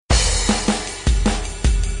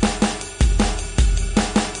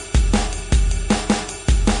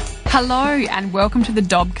Hello and welcome to the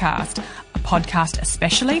Dobcast, a podcast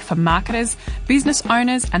especially for marketers, business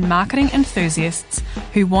owners and marketing enthusiasts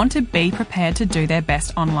who want to be prepared to do their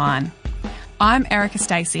best online. I'm Erica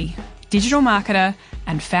Stacey, digital marketer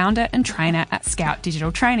and founder and trainer at Scout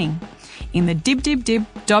Digital Training. In the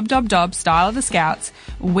dob style of the Scouts,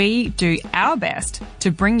 we do our best to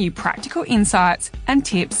bring you practical insights and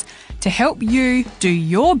tips to help you do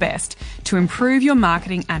your best to improve your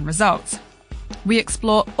marketing and results. We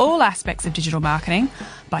explore all aspects of digital marketing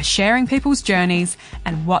by sharing people's journeys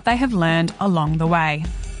and what they have learned along the way.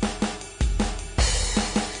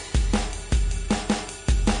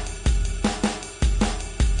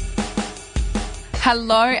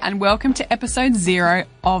 Hello and welcome to episode 0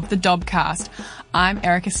 of the Dobcast. I'm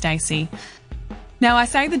Erica Stacey. Now I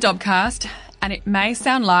say the Dobcast and it may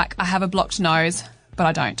sound like I have a blocked nose, but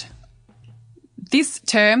I don't. This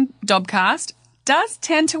term, Dobcast, does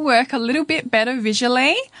tend to work a little bit better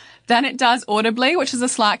visually than it does audibly, which is a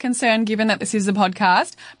slight concern given that this is a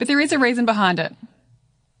podcast, but there is a reason behind it.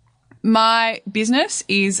 My business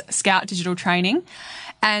is Scout Digital Training,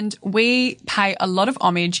 and we pay a lot of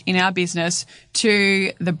homage in our business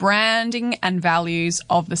to the branding and values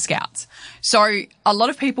of the Scouts. So a lot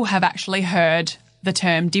of people have actually heard the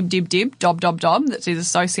term dob that is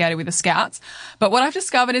associated with the Scouts. But what I've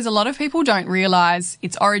discovered is a lot of people don't realise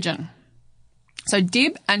its origin. So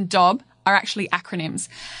DIB and DOB are actually acronyms.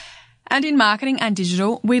 And in marketing and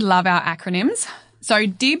digital, we love our acronyms. So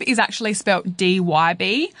DIB is actually spelt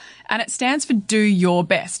D-Y-B, and it stands for Do Your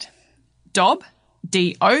Best. DOB,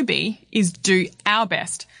 D-O-B, is Do Our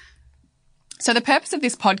Best. So the purpose of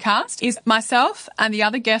this podcast is myself and the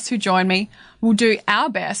other guests who join me will do our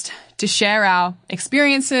best to share our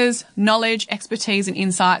experiences, knowledge, expertise and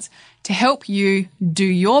insights to help you do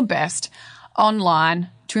your best online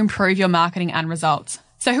to improve your marketing and results.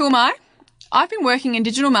 So who am I? I've been working in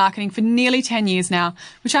digital marketing for nearly 10 years now,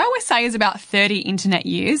 which I always say is about 30 internet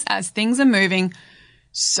years as things are moving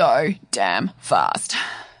so damn fast.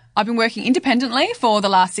 I've been working independently for the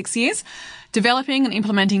last 6 years, developing and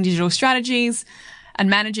implementing digital strategies and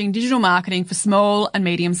managing digital marketing for small and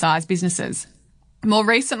medium-sized businesses. More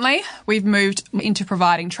recently, we've moved into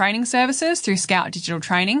providing training services through Scout Digital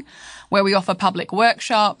Training, where we offer public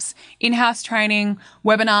workshops, in-house training,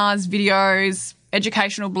 webinars, videos,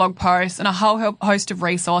 educational blog posts, and a whole host of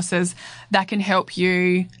resources that can help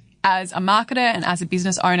you as a marketer and as a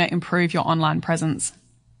business owner improve your online presence.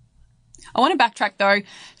 I want to backtrack though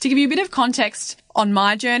to give you a bit of context on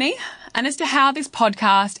my journey and as to how this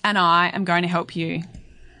podcast and I am going to help you.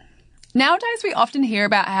 Nowadays, we often hear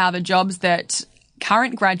about how the jobs that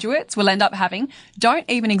current graduates will end up having don't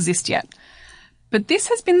even exist yet. But this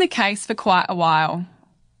has been the case for quite a while.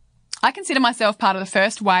 I consider myself part of the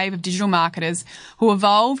first wave of digital marketers who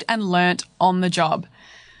evolved and learnt on the job.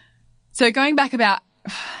 So going back about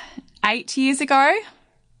 8 years ago,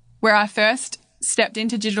 where I first stepped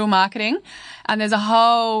into digital marketing, and there's a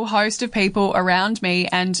whole host of people around me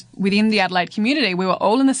and within the Adelaide community. We were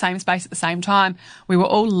all in the same space at the same time. We were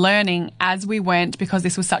all learning as we went because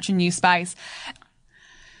this was such a new space.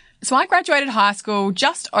 So I graduated high school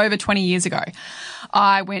just over 20 years ago.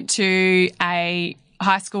 I went to a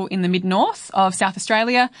high school in the mid-north of South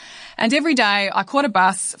Australia, and every day I caught a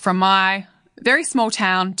bus from my very small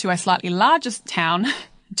town to a slightly larger town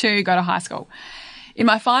to go to high school. In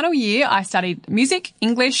my final year, I studied music,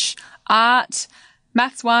 English, art,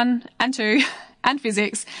 maths 1 and 2, and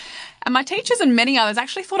physics. And my teachers and many others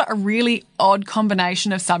actually thought it a really odd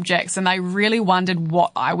combination of subjects, and they really wondered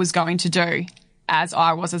what I was going to do, as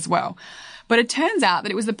I was as well. But it turns out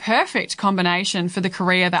that it was the perfect combination for the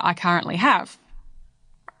career that I currently have.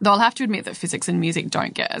 Though I'll have to admit that physics and music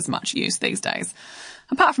don't get as much use these days.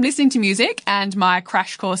 Apart from listening to music and my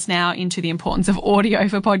crash course now into the importance of audio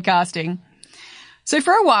for podcasting. So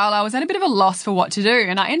for a while, I was at a bit of a loss for what to do,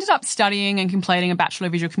 and I ended up studying and completing a Bachelor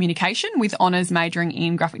of Visual Communication with honours majoring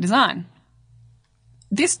in graphic design.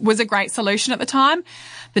 This was a great solution at the time.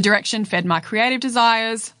 The direction fed my creative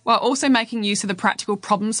desires while also making use of the practical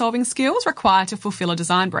problem-solving skills required to fulfil a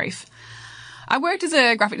design brief. I worked as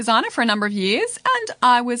a graphic designer for a number of years and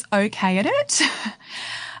I was okay at it.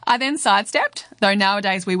 I then sidestepped, though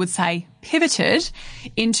nowadays we would say pivoted,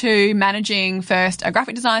 into managing first a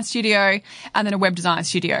graphic design studio and then a web design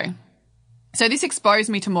studio. So this exposed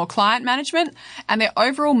me to more client management and their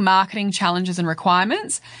overall marketing challenges and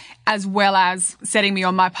requirements, as well as setting me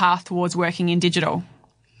on my path towards working in digital.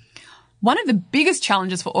 One of the biggest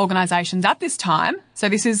challenges for organisations at this time, so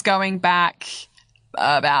this is going back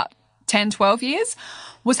about 10, 12 years,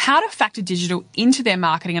 was how to factor digital into their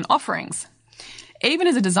marketing and offerings. Even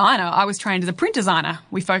as a designer, I was trained as a print designer.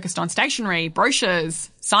 We focused on stationery,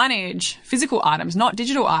 brochures, signage, physical items, not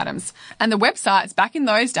digital items. And the websites back in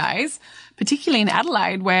those days, particularly in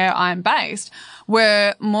Adelaide, where I'm based,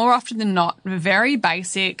 were more often than not very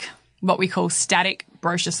basic, what we call static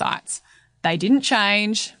brochure sites. They didn't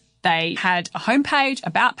change. They had a homepage,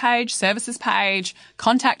 about page, services page,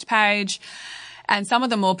 contact page. And some of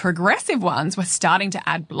the more progressive ones were starting to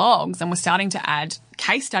add blogs and were starting to add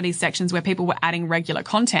case study sections where people were adding regular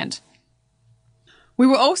content. We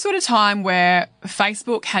were also at a time where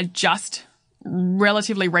Facebook had just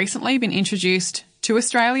relatively recently been introduced to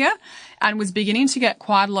Australia and was beginning to get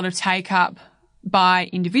quite a lot of take up by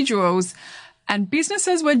individuals, and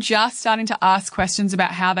businesses were just starting to ask questions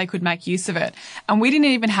about how they could make use of it. And we didn't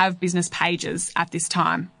even have business pages at this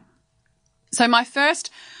time. So my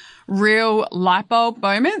first real light bulb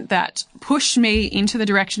moment that pushed me into the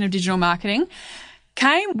direction of digital marketing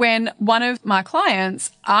came when one of my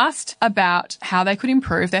clients asked about how they could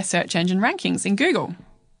improve their search engine rankings in Google.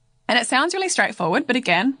 And it sounds really straightforward, but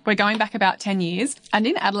again, we're going back about 10 years. And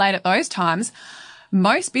in Adelaide at those times,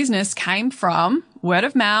 most business came from word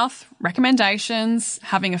of mouth, recommendations,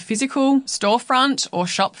 having a physical storefront or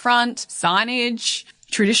shop front, signage,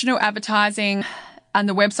 traditional advertising, and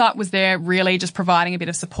the website was there really just providing a bit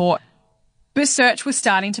of support. But search was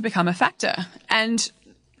starting to become a factor. And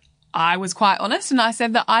I was quite honest and I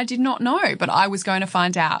said that I did not know, but I was going to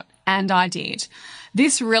find out. And I did.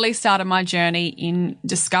 This really started my journey in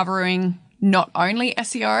discovering not only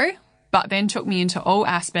SEO, but then took me into all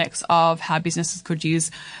aspects of how businesses could use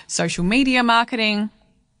social media marketing,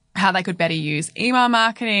 how they could better use email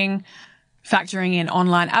marketing, factoring in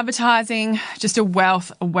online advertising, just a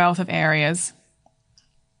wealth of areas.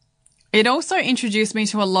 It also introduced me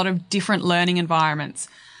to a lot of different learning environments.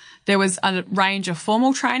 There was a range of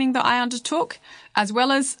formal training that I undertook, as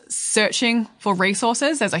well as searching for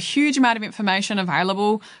resources. There's a huge amount of information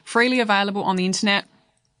freely available on the internet.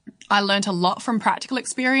 I learned a lot from practical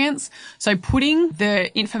experience. So putting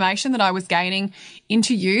the information that I was gaining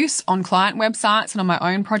into use on client websites and on my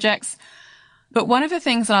own projects. But one of the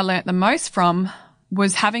things that I learned the most from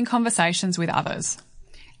was having conversations with others.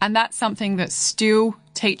 And that's something that still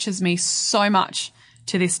teaches me so much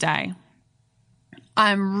to this day.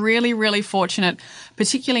 I'm really, really fortunate,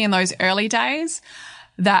 particularly in those early days,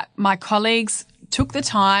 that my colleagues took the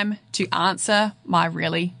time to answer my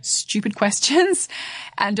really stupid questions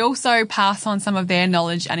and also pass on some of their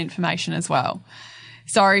knowledge and information as well.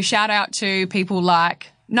 So shout out to people like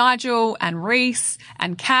Nigel and Reese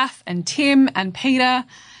and Kath and Tim and Peter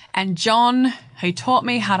and John, who taught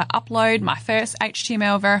me how to upload my first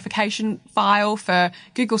HTML verification file for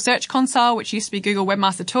Google Search Console, which used to be Google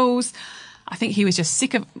Webmaster Tools. I think he was just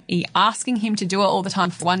sick of me asking him to do it all the time.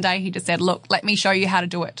 For one day, he just said, look, let me show you how to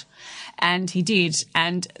do it. And he did.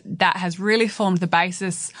 And that has really formed the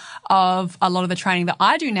basis of a lot of the training that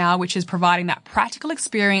I do now, which is providing that practical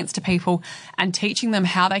experience to people and teaching them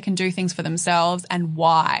how they can do things for themselves and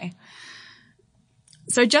why.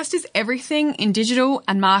 So just as everything in digital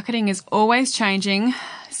and marketing is always changing,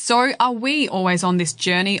 so are we always on this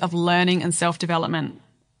journey of learning and self-development.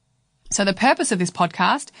 So the purpose of this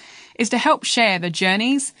podcast is to help share the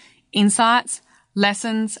journeys, insights,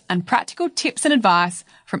 lessons, and practical tips and advice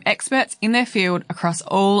from experts in their field across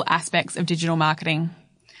all aspects of digital marketing.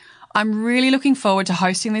 I'm really looking forward to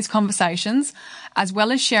hosting these conversations, as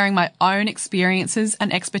well as sharing my own experiences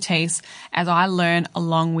and expertise as I learn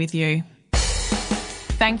along with you.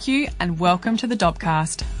 Thank you and welcome to the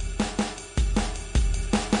Dobcast.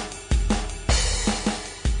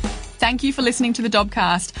 Thank you for listening to the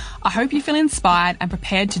Dobcast. I hope you feel inspired and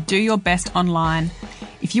prepared to do your best online.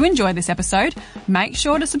 If you enjoyed this episode, make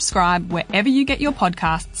sure to subscribe wherever you get your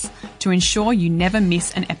podcasts to ensure you never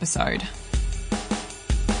miss an episode.